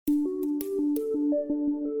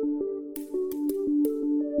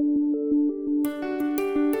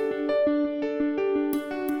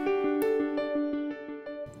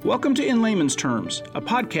Welcome to In Layman's Terms, a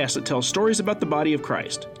podcast that tells stories about the body of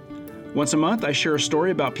Christ. Once a month, I share a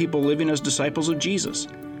story about people living as disciples of Jesus.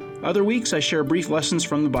 Other weeks, I share brief lessons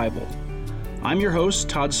from the Bible. I'm your host,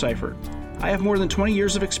 Todd Seifert. I have more than 20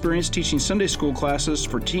 years of experience teaching Sunday school classes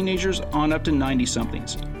for teenagers on up to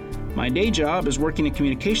 90-somethings. My day job is working in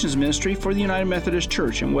communications ministry for the United Methodist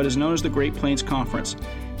Church in what is known as the Great Plains Conference,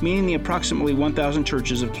 meaning the approximately 1,000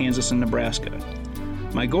 churches of Kansas and Nebraska.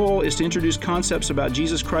 My goal is to introduce concepts about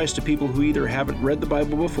Jesus Christ to people who either haven't read the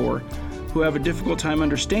Bible before, who have a difficult time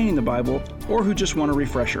understanding the Bible, or who just want a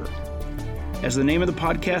refresher. As the name of the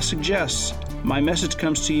podcast suggests, my message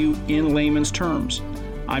comes to you in layman's terms.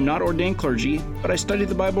 I'm not ordained clergy, but I study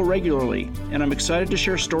the Bible regularly, and I'm excited to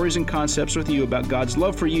share stories and concepts with you about God's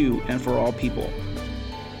love for you and for all people.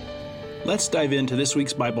 Let's dive into this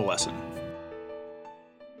week's Bible lesson.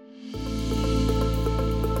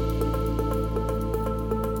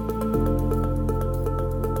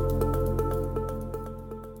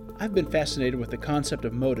 I've been fascinated with the concept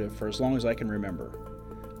of motive for as long as I can remember.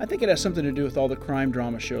 I think it has something to do with all the crime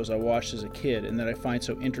drama shows I watched as a kid and that I find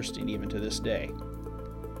so interesting even to this day.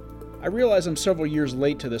 I realize I'm several years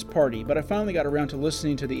late to this party, but I finally got around to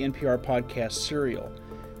listening to the NPR podcast Serial,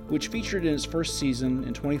 which featured in its first season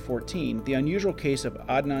in 2014 the unusual case of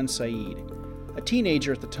Adnan Syed, a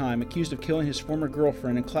teenager at the time accused of killing his former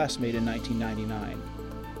girlfriend and classmate in 1999.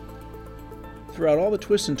 Throughout all the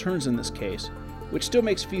twists and turns in this case, which still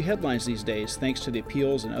makes a few headlines these days thanks to the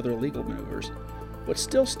appeals and other legal maneuvers, what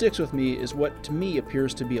still sticks with me is what to me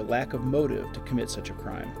appears to be a lack of motive to commit such a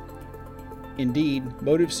crime. Indeed,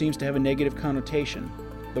 motive seems to have a negative connotation.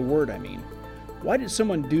 The word, I mean. Why did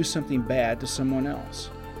someone do something bad to someone else?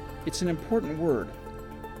 It's an important word.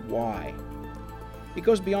 Why? It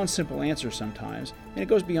goes beyond simple answers sometimes, and it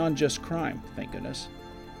goes beyond just crime, thank goodness.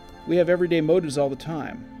 We have everyday motives all the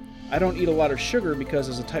time. I don't eat a lot of sugar because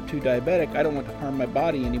as a type 2 diabetic, I don't want to harm my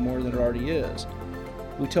body any more than it already is.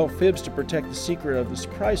 We tell fibs to protect the secret of the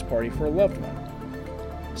surprise party for a loved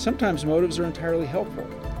one. Sometimes motives are entirely helpful.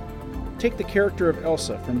 Take the character of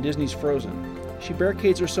Elsa from Disney's Frozen. She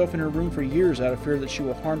barricades herself in her room for years out of fear that she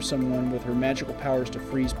will harm someone with her magical powers to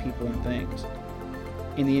freeze people and things.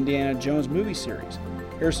 In the Indiana Jones movie series,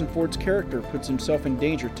 Harrison Ford's character puts himself in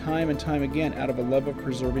danger time and time again out of a love of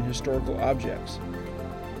preserving historical objects.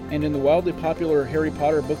 And in the wildly popular Harry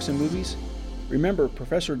Potter books and movies, remember,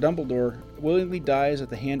 Professor Dumbledore willingly dies at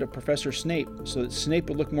the hand of Professor Snape so that Snape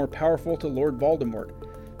would look more powerful to Lord Voldemort,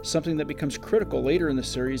 something that becomes critical later in the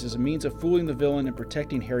series as a means of fooling the villain and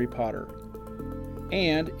protecting Harry Potter.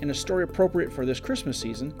 And, in a story appropriate for this Christmas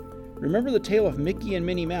season, remember the tale of Mickey and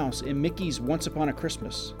Minnie Mouse in Mickey's Once Upon a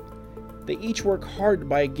Christmas. They each work hard to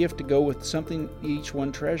buy a gift to go with something each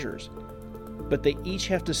one treasures, but they each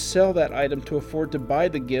have to sell that item to afford to buy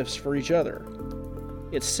the gifts for each other.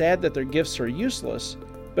 It's sad that their gifts are useless,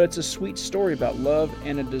 but it's a sweet story about love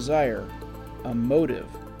and a desire, a motive,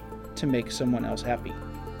 to make someone else happy.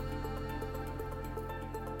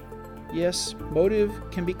 Yes, motive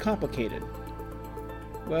can be complicated.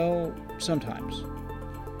 Well, sometimes.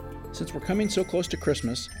 Since we're coming so close to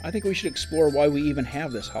Christmas, I think we should explore why we even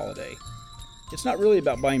have this holiday. It's not really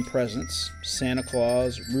about buying presents, Santa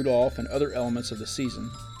Claus, Rudolph, and other elements of the season.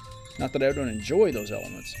 Not that I don't enjoy those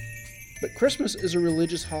elements. But Christmas is a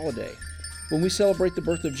religious holiday when we celebrate the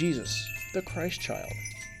birth of Jesus, the Christ child.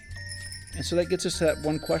 And so that gets us to that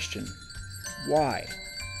one question. Why?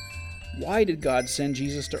 Why did God send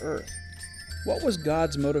Jesus to earth? What was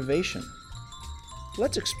God's motivation?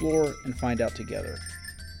 Let's explore and find out together.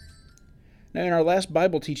 Now, in our last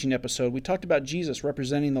Bible teaching episode, we talked about Jesus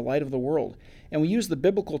representing the light of the world, and we used the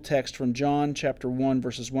biblical text from John chapter 1,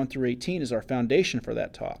 verses 1 through 18 as our foundation for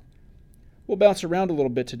that talk. We'll bounce around a little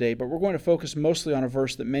bit today, but we're going to focus mostly on a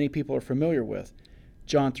verse that many people are familiar with,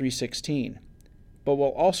 John 3:16. But we'll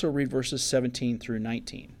also read verses 17 through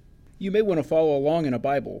 19. You may want to follow along in a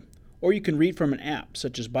Bible, or you can read from an app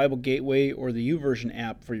such as Bible Gateway or the YouVersion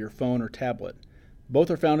app for your phone or tablet.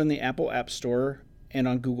 Both are found in the Apple App Store and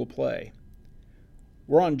on Google Play.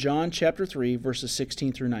 We're on John chapter 3, verses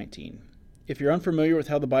 16 through 19. If you're unfamiliar with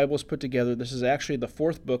how the Bible is put together, this is actually the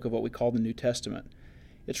fourth book of what we call the New Testament.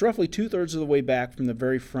 It's roughly 2/3 of the way back from the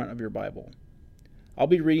very front of your Bible. I'll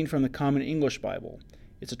be reading from the Common English Bible.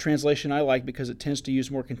 It's a translation I like because it tends to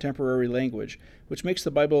use more contemporary language, which makes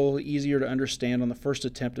the Bible a little easier to understand on the first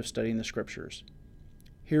attempt of studying the Scriptures.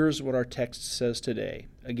 Here's what our text says today.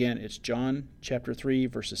 Again, it's John chapter 3,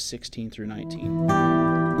 verses 16 through 19.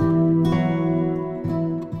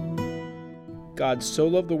 God so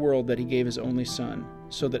loved the world that he gave his only Son,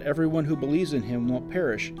 so that everyone who believes in him won't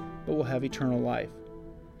perish, but will have eternal life.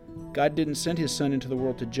 God didn't send his Son into the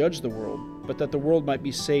world to judge the world, but that the world might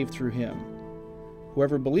be saved through him.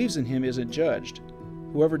 Whoever believes in him isn't judged.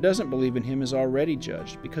 Whoever doesn't believe in him is already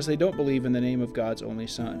judged, because they don't believe in the name of God's only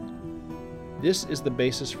Son. This is the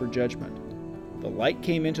basis for judgment. The light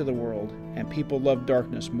came into the world, and people loved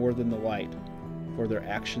darkness more than the light, for their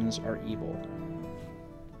actions are evil.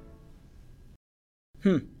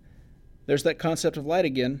 There's that concept of light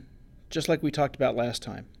again, just like we talked about last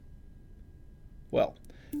time. Well,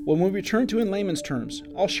 when we return to In Layman's Terms,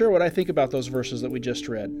 I'll share what I think about those verses that we just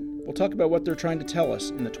read. We'll talk about what they're trying to tell us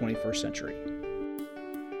in the 21st century.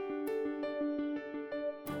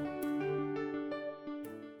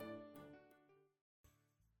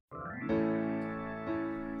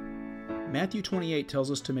 Matthew 28 tells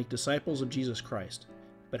us to make disciples of Jesus Christ.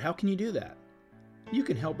 But how can you do that? You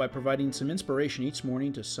can help by providing some inspiration each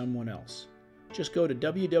morning to someone else. Just go to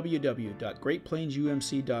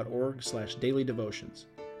www.greatplainsumc.org/dailydevotions.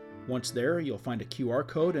 Once there, you'll find a QR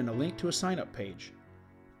code and a link to a sign-up page.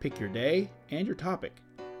 Pick your day and your topic.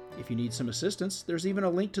 If you need some assistance, there's even a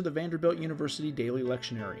link to the Vanderbilt University Daily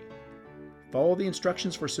Lectionary. Follow the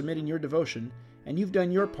instructions for submitting your devotion, and you've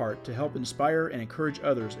done your part to help inspire and encourage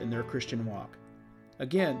others in their Christian walk.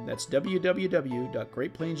 Again, that's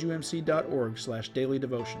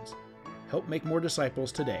www.greatplainsumc.org/dailydevotions. Help make more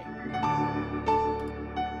disciples today.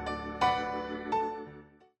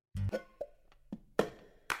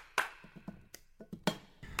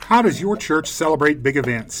 How does your church celebrate big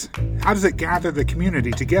events? How does it gather the community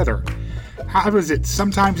together? How does it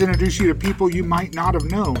sometimes introduce you to people you might not have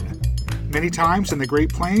known? Many times in the Great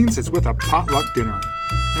Plains, it's with a potluck dinner.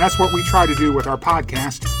 And that's what we try to do with our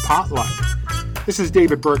podcast, Potluck. This is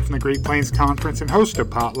David Burke from the Great Plains Conference and host of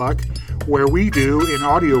Potluck, where we do, in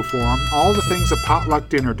audio form, all the things a potluck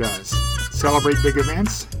dinner does. Celebrate big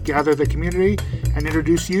events, gather the community, and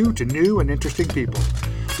introduce you to new and interesting people.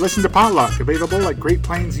 Listen to Potluck, available at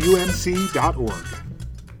greatplainsumc.org.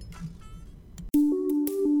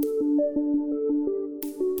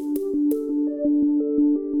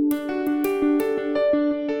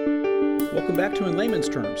 Welcome back to In Layman's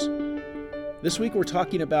Terms. This week we're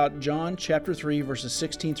talking about John chapter 3, verses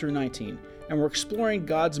 16 through 19, and we're exploring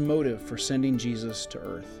God's motive for sending Jesus to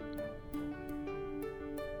earth.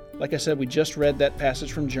 Like I said, we just read that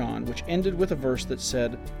passage from John, which ended with a verse that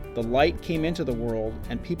said, "The light came into the world,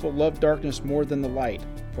 and people loved darkness more than the light,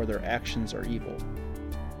 for their actions are evil."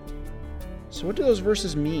 So what do those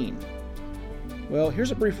verses mean? Well,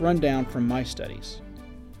 here's a brief rundown from my studies.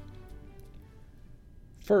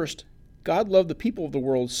 First, God loved the people of the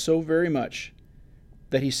world so very much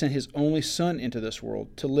that he sent his only Son into this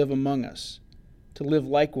world to live among us, to live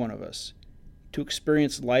like one of us, to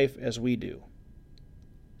experience life as we do.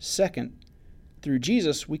 Second, through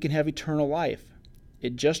Jesus, we can have eternal life.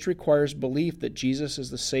 It just requires belief that Jesus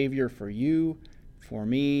is the Savior for you, for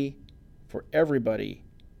me, for everybody,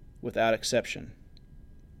 without exception.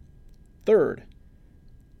 Third,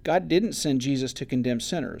 God didn't send Jesus to condemn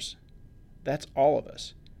sinners. That's all of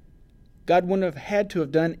us. God wouldn't have had to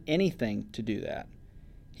have done anything to do that.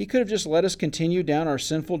 He could have just let us continue down our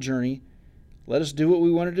sinful journey, let us do what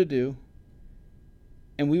we wanted to do,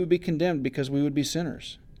 and we would be condemned because we would be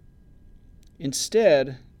sinners.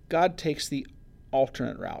 Instead, God takes the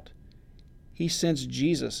alternate route. He sends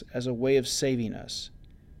Jesus as a way of saving us,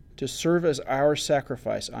 to serve as our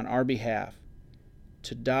sacrifice on our behalf,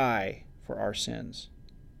 to die for our sins.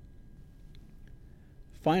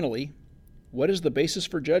 Finally, what is the basis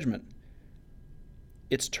for judgment?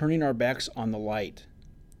 It's turning our backs on the light,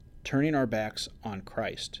 turning our backs on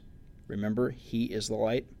Christ. Remember, he is the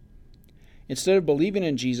light. Instead of believing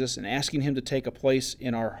in Jesus and asking him to take a place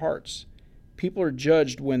in our hearts, people are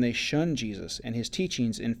judged when they shun Jesus and his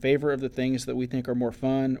teachings in favor of the things that we think are more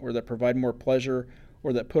fun or that provide more pleasure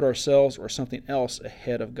or that put ourselves or something else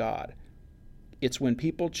ahead of God. It's when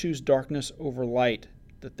people choose darkness over light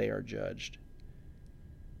that they are judged.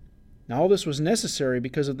 Now, all this was necessary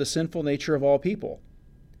because of the sinful nature of all people.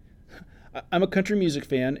 I'm a country music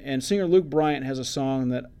fan, and singer Luke Bryant has a song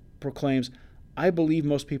that proclaims, "I believe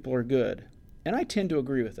most people are good," and I tend to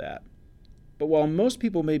agree with that. But while most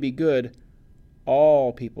people may be good,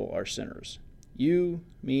 all people are sinners. You,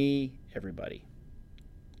 me, everybody.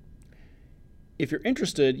 If you're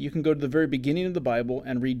interested, you can go to the very beginning of the Bible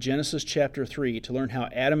and read Genesis chapter 3 to learn how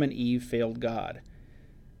Adam and Eve failed God.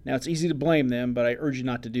 Now, it's easy to blame them, but I urge you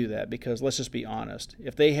not to do that because let's just be honest.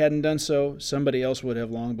 If they hadn't done so, somebody else would have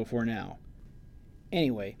long before now.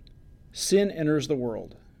 Anyway, sin enters the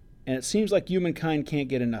world, and it seems like humankind can't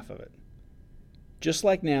get enough of it. Just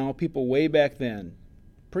like now, people way back then,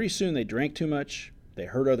 pretty soon they drank too much, they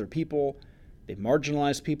hurt other people, they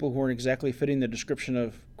marginalized people who weren't exactly fitting the description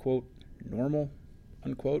of quote, normal,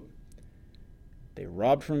 unquote. They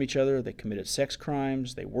robbed from each other, they committed sex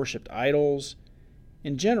crimes, they worshipped idols.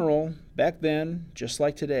 In general, back then, just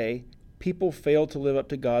like today, people failed to live up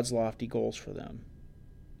to God's lofty goals for them.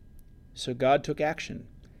 So God took action.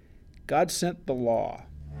 God sent the law.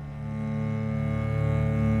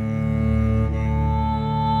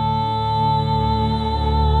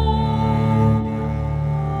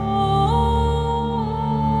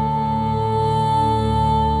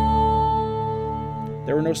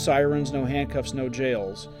 There were no sirens, no handcuffs, no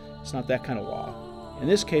jails. It's not that kind of law. In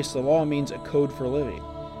this case, the law means a code for living.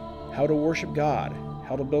 How to worship God,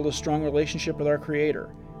 how to build a strong relationship with our Creator,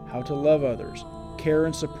 how to love others, care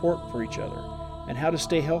and support for each other, and how to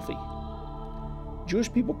stay healthy.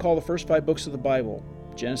 Jewish people call the first 5 books of the Bible,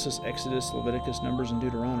 Genesis, Exodus, Leviticus, Numbers, and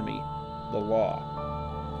Deuteronomy, the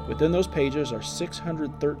law. Within those pages are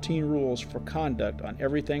 613 rules for conduct on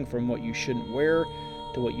everything from what you shouldn't wear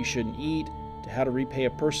to what you shouldn't eat, to how to repay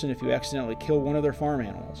a person if you accidentally kill one of their farm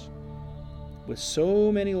animals. With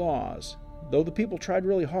so many laws, though the people tried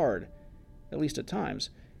really hard, at least at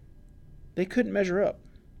times, they couldn't measure up.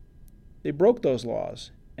 They broke those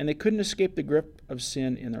laws, and they couldn't escape the grip of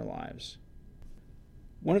sin in their lives.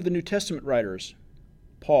 One of the New Testament writers,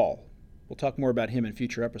 Paul, we'll talk more about him in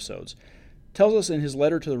future episodes, tells us in his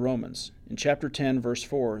letter to the Romans, in chapter 10, verse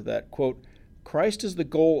 4, that, quote, Christ is the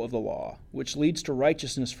goal of the law, which leads to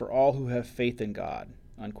righteousness for all who have faith in God,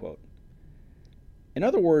 unquote. In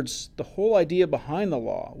other words, the whole idea behind the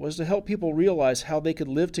law was to help people realize how they could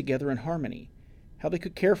live together in harmony, how they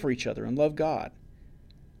could care for each other and love God.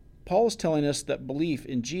 Paul is telling us that belief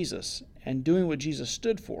in Jesus and doing what Jesus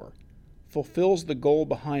stood for fulfills the goal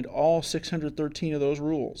behind all 613 of those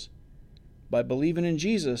rules. By believing in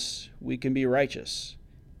Jesus, we can be righteous.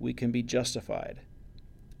 We can be justified.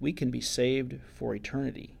 We can be saved for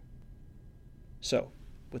eternity. So,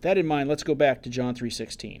 with that in mind, let's go back to John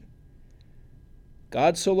 3:16.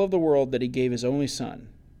 God so loved the world that he gave his only Son,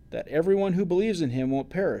 that everyone who believes in him won't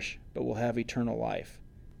perish, but will have eternal life.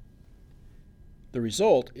 The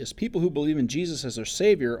result is people who believe in Jesus as their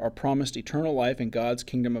Savior are promised eternal life in God's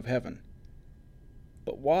kingdom of heaven.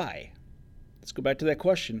 But why? Let's go back to that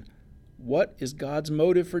question. What is God's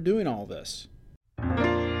motive for doing all this?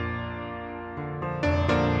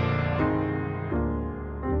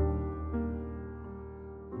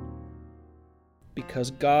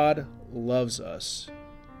 Because God loves us.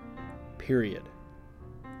 Period.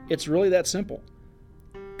 It's really that simple.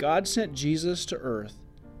 God sent Jesus to earth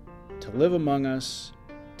to live among us,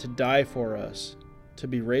 to die for us, to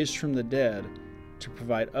be raised from the dead, to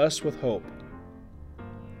provide us with hope.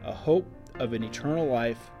 A hope of an eternal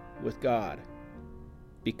life with God.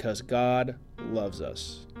 Because God loves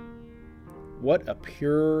us. What a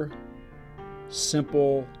pure,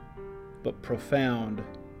 simple, but profound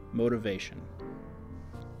motivation.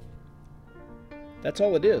 That's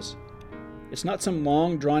all it is. It's not some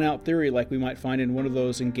long, drawn-out theory like we might find in one of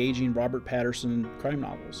those engaging Robert Patterson crime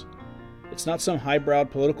novels. It's not some highbrow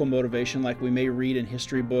political motivation like we may read in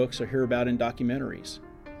history books or hear about in documentaries.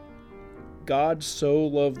 God so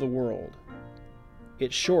loved the world.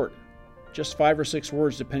 It's short, just 5 or 6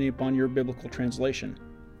 words depending upon your biblical translation.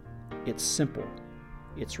 It's simple.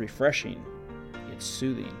 It's refreshing. It's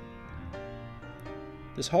soothing.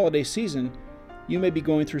 This holiday season, you may be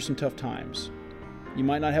going through some tough times. You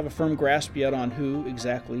might not have a firm grasp yet on who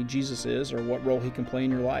exactly Jesus is or what role he can play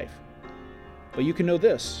in your life. But you can know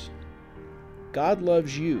this. God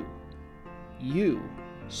loves you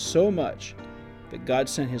so much that God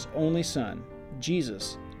sent his only Son,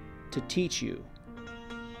 Jesus, to teach you,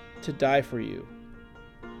 to die for you,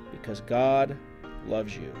 because God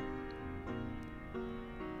loves you.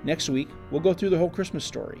 Next week, we'll go through the whole Christmas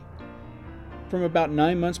story. From about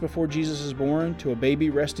 9 months before Jesus is born to a baby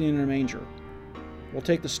resting in a manger. We'll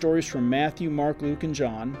take the stories from Matthew, Mark, Luke, and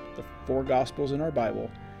John, the 4 Gospels in our Bible,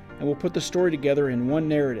 and we'll put the story together in one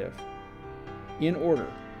narrative, in order,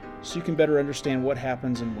 so you can better understand what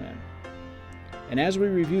happens and when. And as we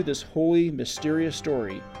review this holy, mysterious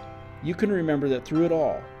story, you can remember that through it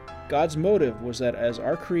all, God's motive was that as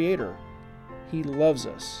our Creator, he loves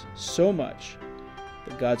us so much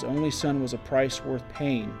that God's only Son was a price worth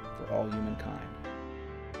paying for all humankind.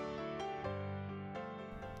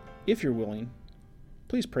 If you're willing,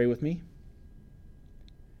 please pray with me.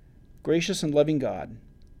 Gracious and loving God,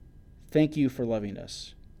 thank you for loving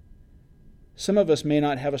us. Some of us may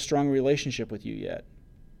not have a strong relationship with you yet.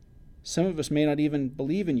 Some of us may not even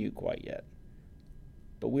believe in you quite yet.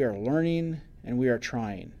 But we are learning and we are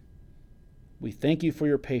trying. We thank you for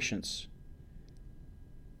your patience.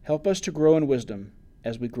 Help us to grow in wisdom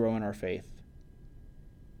as we grow in our faith.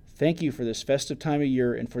 Thank you for this festive time of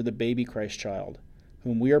year and for the baby Christ child,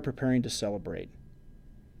 whom we are preparing to celebrate.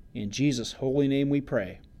 In Jesus' holy name we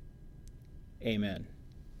pray. Amen.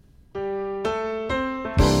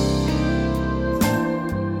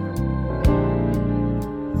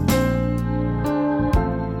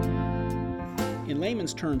 In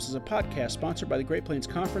Layman's Terms is a podcast sponsored by the Great Plains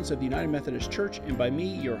Conference of the United Methodist Church and by me,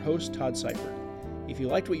 your host, Todd Seifert. If you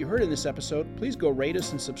liked what you heard in this episode, please go rate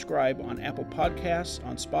us and subscribe on Apple Podcasts,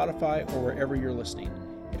 on Spotify, or wherever you're listening.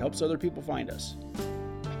 It helps other people find us.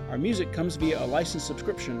 Our music comes via a licensed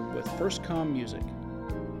subscription with FirstCom Music.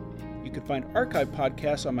 You can find archived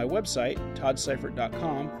podcasts on my website,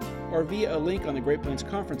 toddseifert.com, or via a link on the Great Plains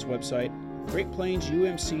Conference website,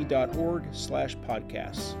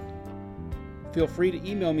 greatplainsumc.org/podcasts. Feel free to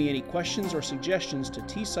email me any questions or suggestions to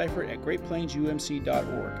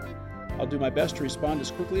tseifert@greatplainsumc.org. I'll do my best to respond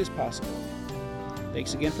as quickly as possible.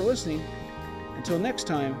 Thanks again for listening. Until next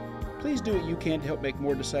time, please do what you can to help make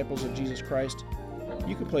more disciples of Jesus Christ.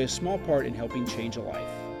 You can play a small part in helping change a life.